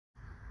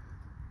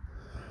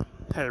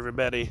Hey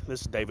everybody,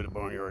 this is David at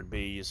Barnyard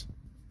Bees.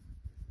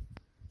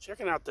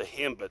 Checking out the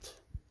Henbit.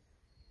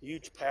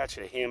 Huge patch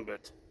of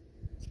Henbit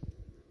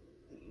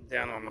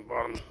down on the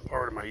bottom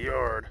part of my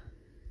yard.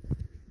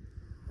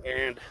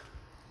 And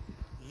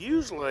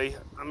usually,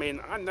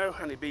 I know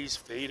honeybees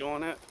feed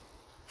on it,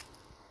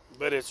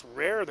 but it's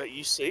rare that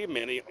you see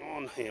many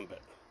on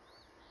Henbit.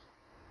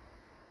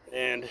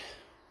 And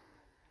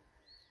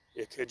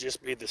it could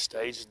just be the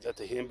stage that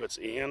the Henbit's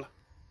in,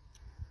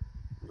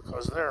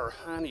 because there are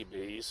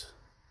honeybees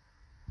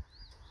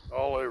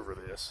all over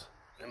this,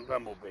 and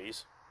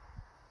bumblebees.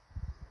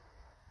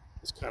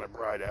 It's kind of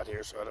bright out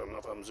here, so I don't know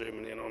if I'm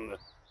zooming in on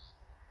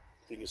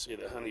if you can see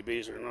the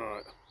honeybees or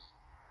not.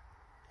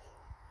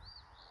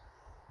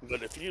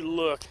 But if you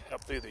look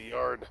up through the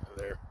yard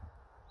there,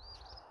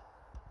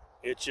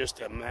 it's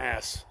just a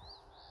mass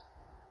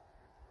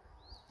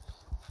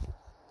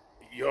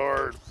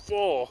yard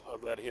full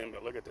of that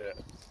henbit. Look at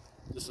that,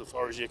 just as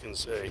far as you can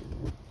see.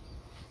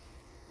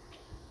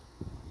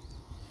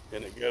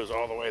 And it goes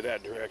all the way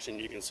that direction.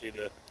 You can see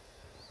the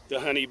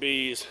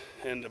honeybees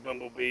and the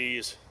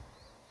bumblebees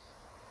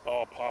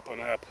all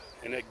popping up,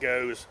 and it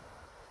goes.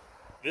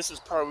 This is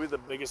probably the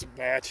biggest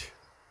batch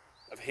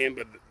of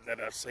henbit that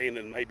I've seen,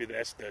 and maybe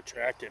that's to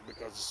attract it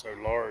because it's so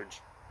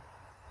large.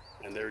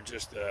 And they're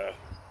just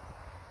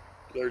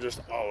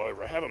all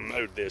over. I haven't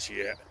mowed this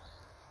yet,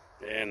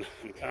 and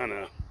I'm kind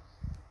of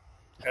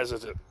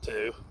hesitant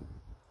to,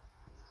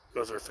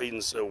 because they're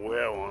feeding so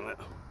well on it.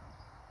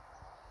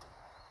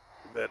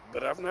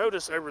 But I've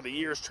noticed over the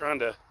years trying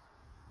to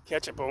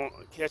catch them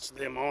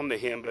on the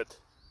henbit,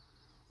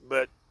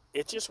 but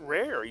it's just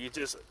rare.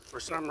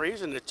 For some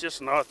reason, it's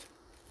just not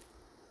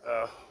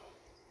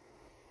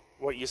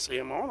what you see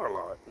them on a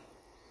lot.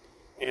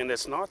 And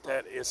it's not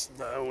that it's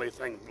the only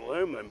thing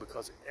blooming,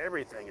 because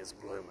everything is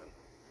blooming.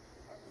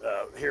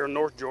 Here in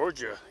North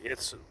Georgia,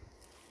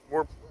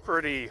 we're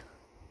pretty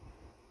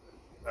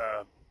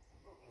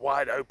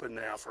wide open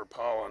now for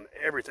pollen.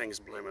 Everything's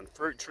blooming.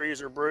 Fruit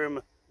trees are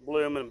blooming,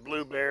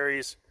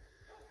 blueberries,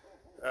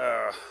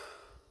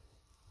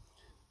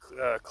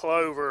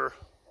 clover,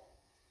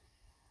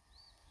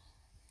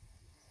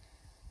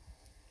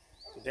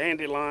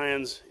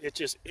 dandelions. It's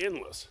just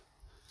endless.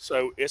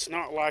 So it's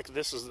not like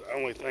this is the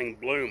only thing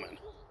blooming.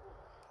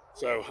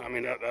 So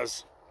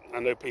I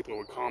know people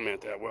would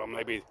comment that, well,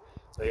 maybe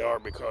they are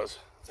because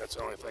that's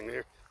the only thing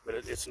there, but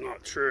it's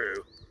not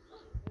true.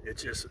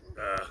 It's just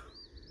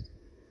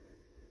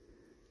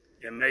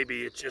and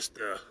maybe it's just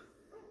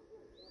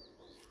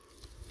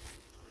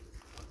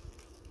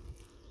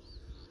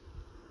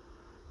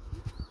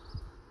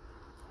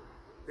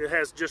it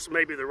has just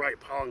maybe the right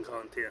pollen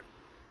content.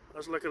 I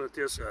was looking at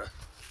this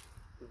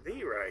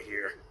bee right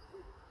here.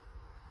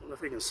 I don't know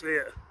if you can see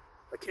it.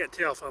 I can't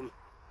tell if I'm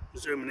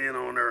zooming in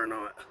on her or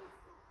not.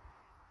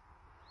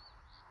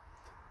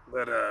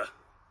 But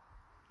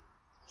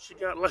she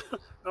got,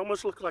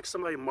 almost looked like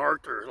somebody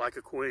marked her like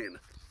a queen.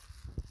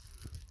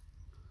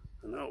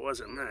 I know it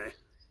wasn't me. I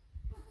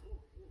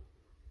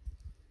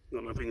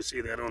don't know if you can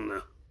see that on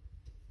the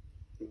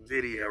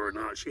video or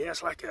not. She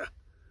has like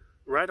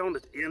right on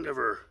the end of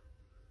her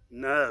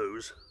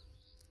nose,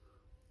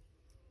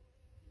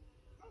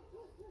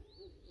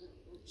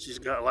 she's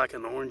got like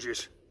an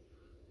orangish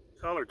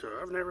color to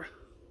her. I've never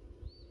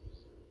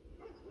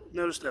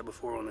noticed that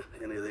before on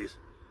any of these.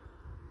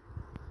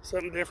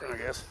 Something different, I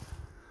guess.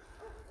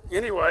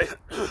 Anyway,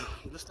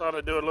 just thought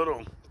I'd do a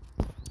little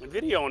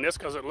video on this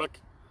because it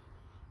looked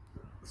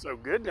so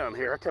good down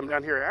here. I come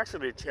down here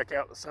actually to check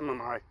out some of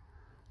my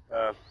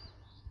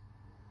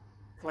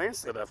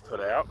plants that I've put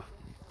out.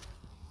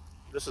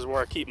 This is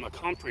where I keep my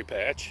comfrey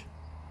patch.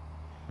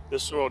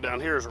 This soil down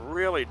here is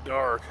really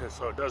dark,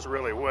 so it does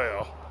really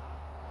well.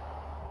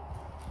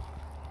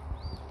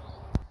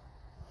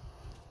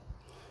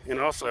 And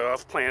also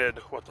I've planted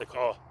what they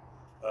call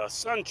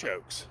sun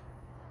chokes.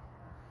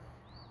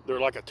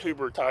 They're like a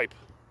tuber type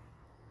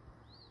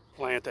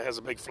plant that has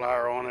a big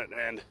flower on it,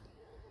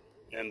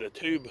 and the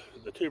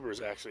tuber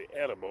is actually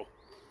edible.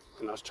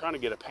 And I was trying to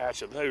get a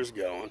patch of those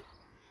going,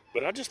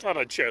 but I just thought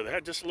I'd show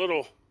that. Just a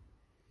little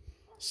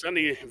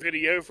Sunday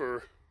video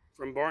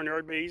from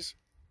Barnyard Bees.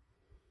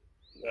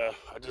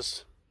 I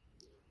just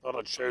thought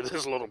I'd show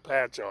this little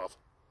patch off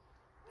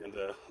and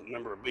the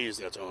number of bees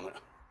that's on it.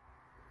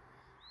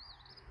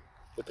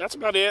 But that's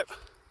about it.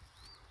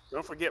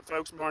 Don't forget,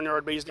 folks,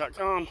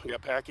 barnyardbees.com. We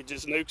got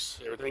packages,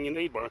 nukes, everything you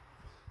need.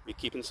 Be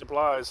keeping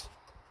supplies.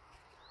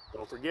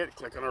 Don't forget,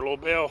 click on our little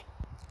bell,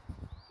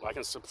 like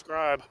and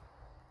subscribe.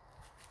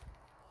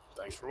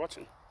 Thanks for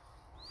watching.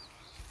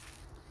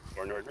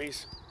 Barnyard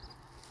Bees.